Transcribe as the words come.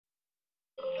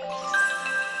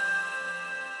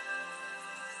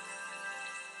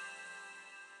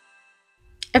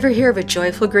Ever hear of a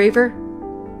joyful griever?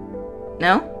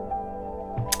 No?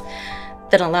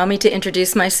 Then allow me to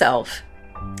introduce myself.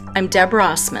 I'm Deb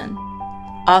Rosman,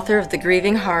 author of The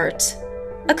Grieving Heart,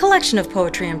 a collection of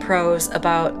poetry and prose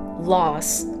about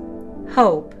loss,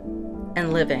 hope,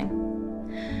 and living.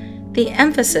 The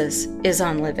emphasis is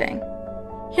on living.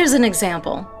 Here's an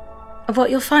example of what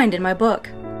you'll find in my book.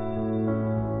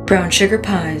 Brown Sugar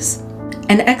Pies,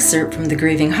 an excerpt from The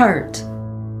Grieving Heart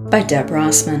by Deb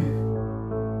Rosman.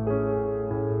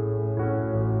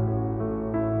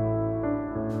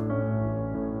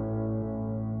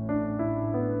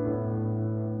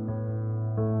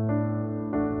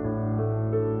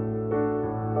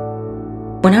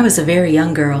 When I was a very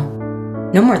young girl,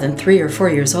 no more than 3 or 4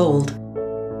 years old,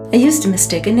 I used to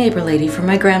mistake a neighbor lady for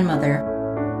my grandmother.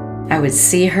 I would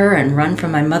see her and run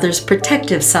from my mother's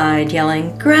protective side,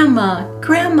 yelling, "Grandma,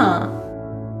 Grandma!"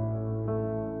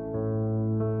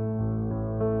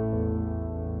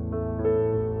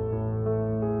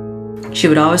 She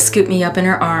would always scoop me up in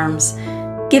her arms,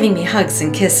 giving me hugs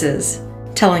and kisses,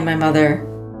 telling my mother,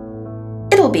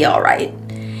 "It'll be all right.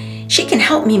 She can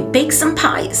help me bake some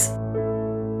pies."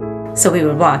 So we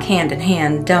would walk hand in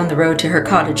hand down the road to her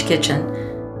cottage kitchen,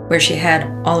 where she had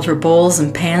all of her bowls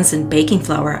and pans and baking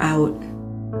flour out.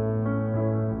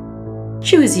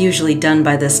 She was usually done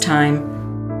by this time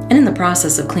and in the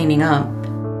process of cleaning up,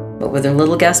 but with her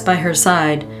little guest by her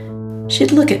side,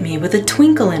 she'd look at me with a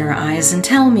twinkle in her eyes and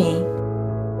tell me,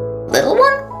 "Little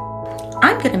one,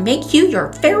 I'm going to make you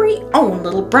your very own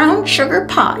little brown sugar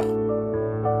pie."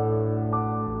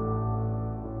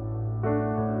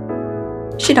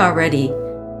 She'd already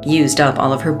used up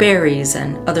all of her berries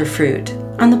and other fruit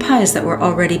on the pies that were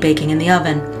already baking in the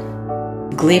oven.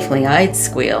 Gleefully, I'd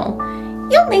squeal,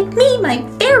 "You'll make me my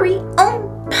very own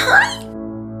pie?"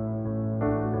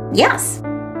 "Yes,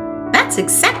 that's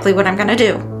exactly what I'm gonna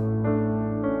do."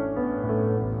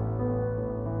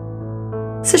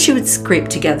 So she would scrape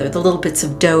together the little bits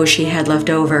of dough she had left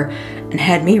over and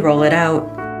had me roll it out.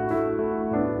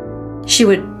 She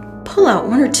would pull out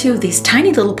 1 or 2 of these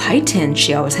tiny little pie tins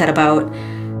she always had about,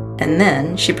 and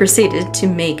then she proceeded to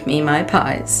make me my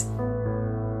pies.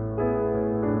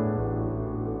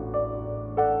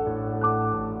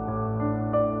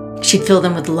 She'd fill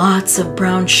them with lots of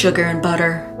brown sugar and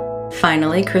butter,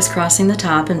 finally crisscrossing the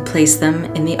top and place them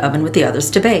in the oven with the others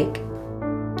to bake.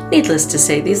 Needless to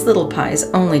say, these little pies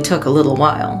only took a little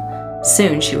while.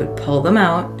 Soon she would pull them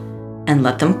out and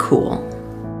let them cool.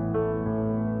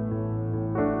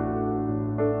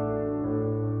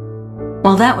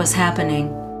 While that was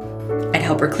happening, I'd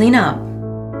help her clean up,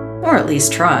 or at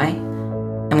least try,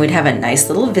 and we'd have a nice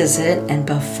little visit, and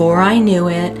before I knew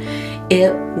it,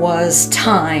 it was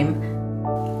time,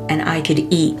 and I could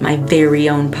eat my very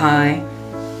own pie.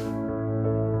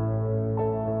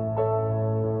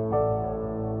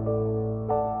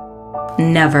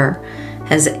 Never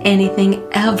has anything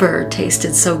ever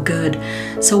tasted so good,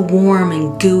 so warm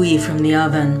and gooey from the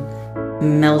oven.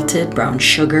 Melted brown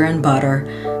sugar and butter,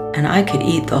 and I could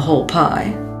eat the whole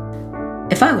pie.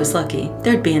 If I was lucky,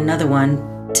 there'd be another one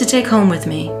to take home with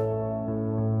me.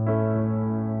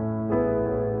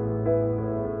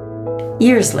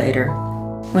 Years later,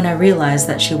 when I realized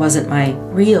that she wasn't my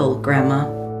real grandma,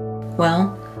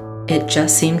 well, it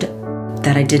just seemed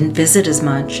that I didn't visit as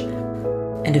much,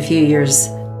 and a few years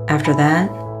after that,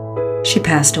 she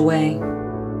passed away.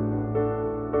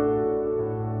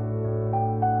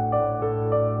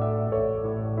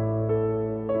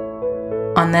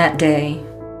 On that day,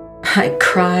 I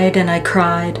cried and I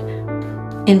cried,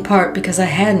 in part because I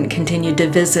hadn't continued to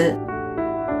visit,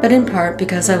 but in part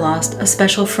because I lost a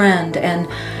special friend, and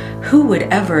who would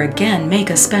ever again make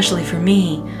especially for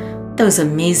me those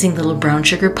amazing little brown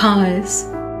sugar pies?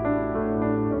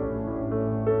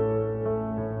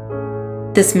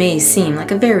 This may seem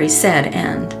like a very sad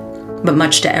end, but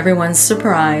much to everyone's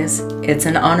surprise, it's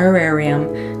an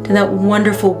honorarium to that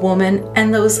wonderful woman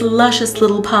and those luscious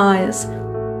little pies.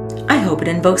 I hope it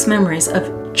invokes memories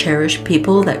of cherished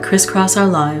people that crisscross our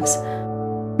lives,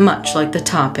 much like the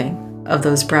topping of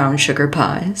those brown sugar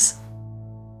pies.